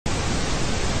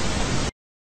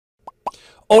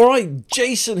All right,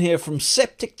 Jason here from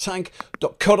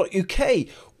septictank.co.uk.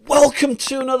 Welcome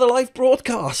to another live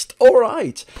broadcast. All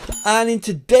right, and in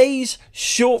today's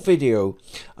short video,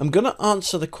 I'm going to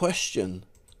answer the question,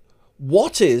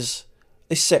 what is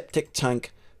a septic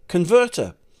tank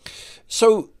converter?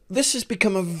 So this has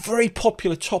become a very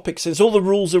popular topic since all the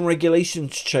rules and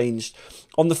regulations changed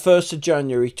on the 1st of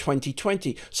January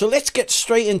 2020. So let's get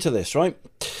straight into this, right?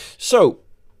 So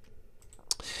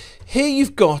here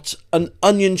you've got an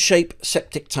onion-shaped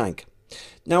septic tank.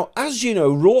 Now, as you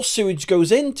know, raw sewage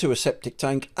goes into a septic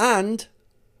tank and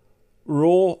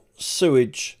raw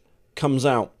sewage comes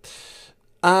out.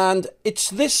 And it's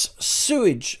this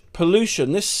sewage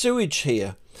pollution, this sewage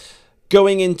here,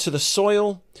 going into the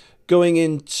soil, going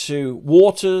into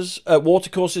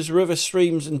watercourses, rivers,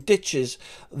 streams and ditches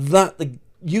that the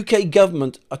UK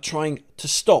government are trying to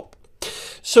stop.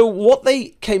 So what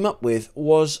they came up with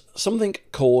was something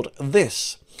called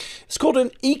this. It's called an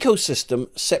ecosystem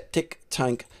septic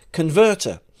tank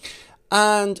converter.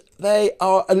 And they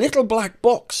are a little black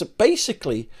box that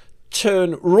basically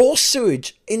turn raw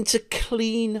sewage into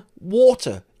clean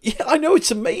water. Yeah, I know, it's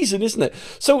amazing, isn't it?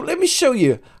 So let me show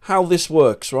you how this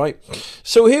works, right?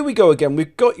 So here we go again.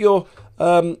 We've got your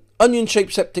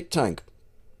onion-shaped septic tank.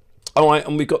 All right,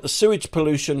 and we've got the sewage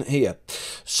pollution here.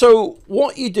 So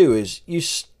what you do is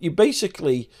you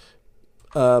basically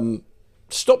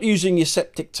stop using your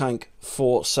septic tank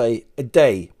for, say, a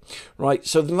day, right?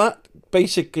 So that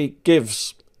basically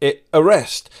gives it a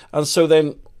rest. And so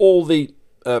then all the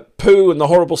poo and the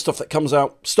horrible stuff that comes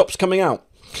out stops coming out.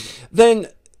 Then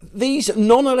these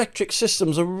non-electric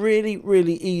systems are really,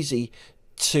 really easy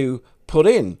to put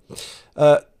in,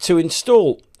 to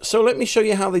install. So let me show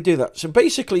you how they do that. So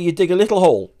basically you dig a little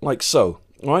hole like so,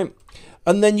 right?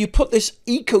 And then you put this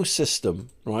ecosystem,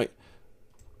 right,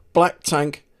 black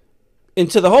tank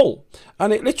into the hole,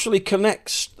 and it literally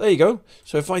connects. There you go.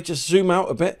 So if I just zoom out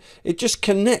a bit, it just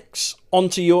connects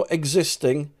onto your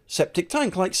existing septic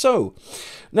tank like so.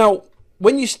 Now,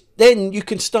 when you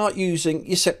can start using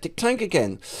your septic tank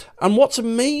again. And what's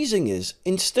amazing is,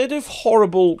 instead of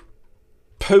horrible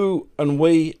poo and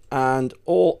wee and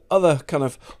all other kind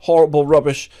of horrible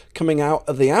rubbish coming out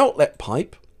of the outlet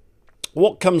pipe,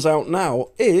 what comes out now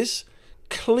is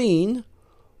clean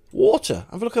water.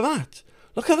 Have a look at that.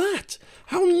 Look at that.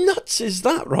 How nuts is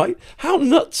that, right? How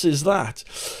nuts is that?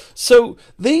 So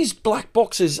these black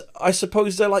boxes, I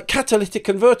suppose they're like catalytic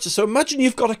converters. So imagine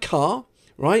you've got a car,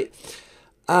 right?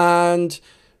 And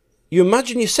you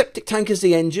imagine your septic tank is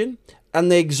the engine and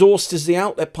the exhaust is the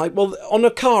outlet pipe. Well, on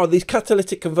a car, these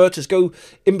catalytic converters go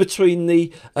in between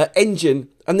the engine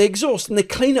and the exhaust, and they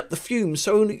clean up the fumes,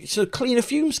 so cleaner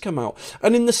fumes come out.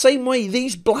 And in the same way,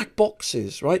 these black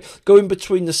boxes, right, go in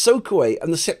between the soakaway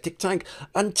and the septic tank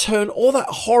and turn all that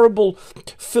horrible,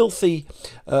 filthy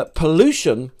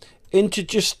pollution into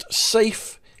just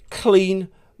safe, clean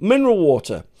mineral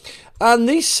water. And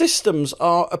these systems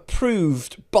are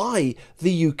approved by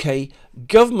the UK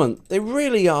government. They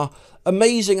really are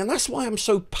amazing, and that's why I'm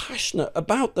so passionate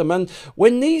about them. And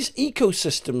when these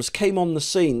ecosystems came on the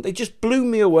scene, they just blew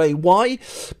me away. Why?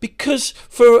 Because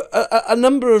for a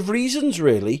number of reasons,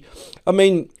 really. I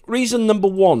mean, reason number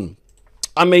one,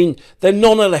 I mean, they're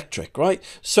non-electric, right?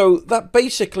 So that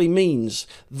basically means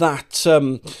that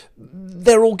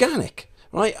they're organic.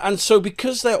 Right, and so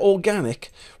because they're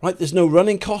organic, right, there's no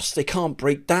running costs, they can't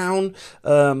break down,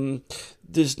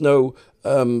 there's no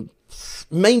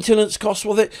maintenance costs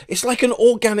with it. It's like an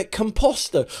organic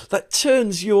composter that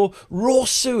turns your raw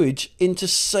sewage into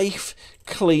safe,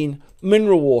 clean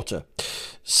mineral water.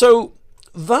 So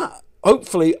that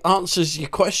hopefully answers your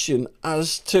question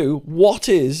as to what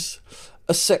is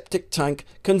a septic tank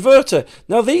converter.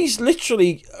 Now, these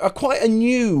literally are quite a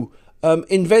new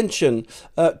invention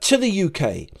to the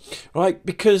UK, right?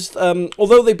 Because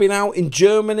although they've been out in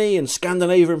Germany and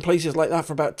Scandinavia and places like that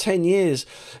for about 10 years,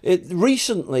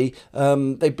 recently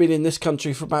they've been in this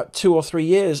country for about 2 or 3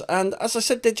 years. And as I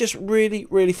said, they're just really,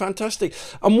 really fantastic.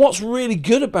 And what's really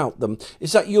good about them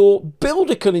is that your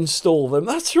builder can install them.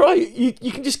 That's right. You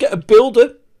can just get a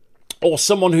builder or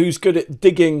someone who's good at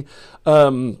digging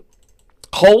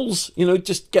holes, you know,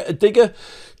 just get a digger,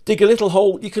 dig a little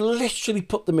hole. You can literally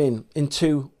put them in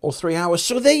 2 or 3 hours.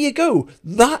 So there you go.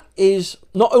 That is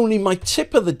not only my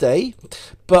tip of the day,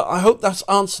 but I hope that's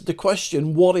answered the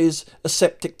question, what is a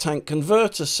septic tank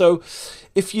converter? So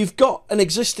if you've got an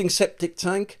existing septic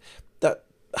tank that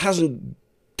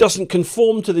doesn't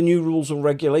conform to the new rules and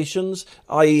regulations,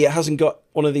 i.e. it hasn't got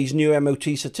one of these new MOT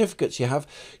certificates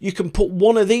you can put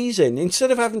one of these in.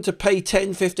 Instead of having to pay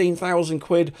 10,000-15,000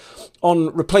 quid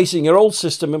on replacing your old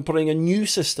system and putting a new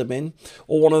system in,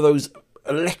 or one of those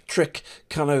electric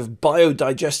kind of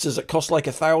biodigesters that cost like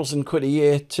 £1,000 a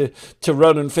year to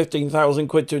run and 15,000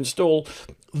 quid to install.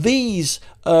 These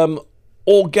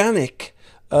organic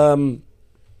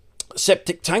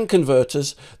septic tank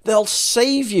converters, they'll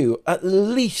save you at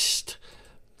least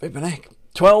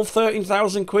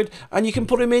 13,000 quid, and you can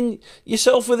put them in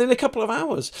yourself within a couple of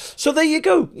hours. So there you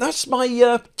go. That's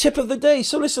my tip of the day.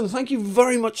 So listen, thank you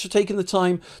very much for taking the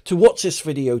time to watch this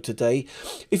video today.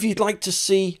 If you'd like to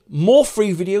see more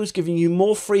free videos giving you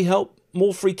more free help,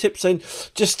 more free tips, then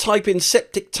just type in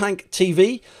Septic Tank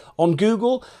TV on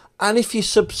Google. And if you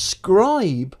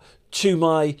subscribe to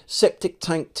my Septic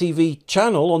Tank TV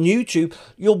channel on YouTube,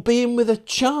 you'll be in with a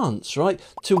chance, right,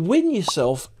 to win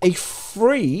yourself a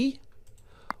free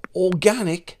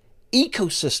organic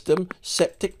ecosystem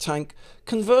septic tank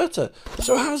converter.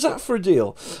 So how's that for a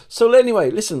deal? So anyway,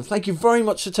 listen, thank you very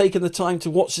much for taking the time to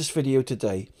watch this video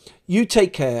today. You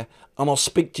take care, and I'll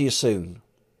speak to you soon.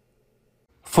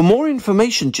 For more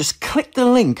information, just click the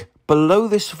link below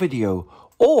this video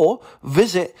or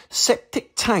visit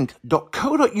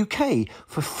septictank.co.uk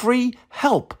for free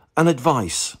help and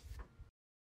advice.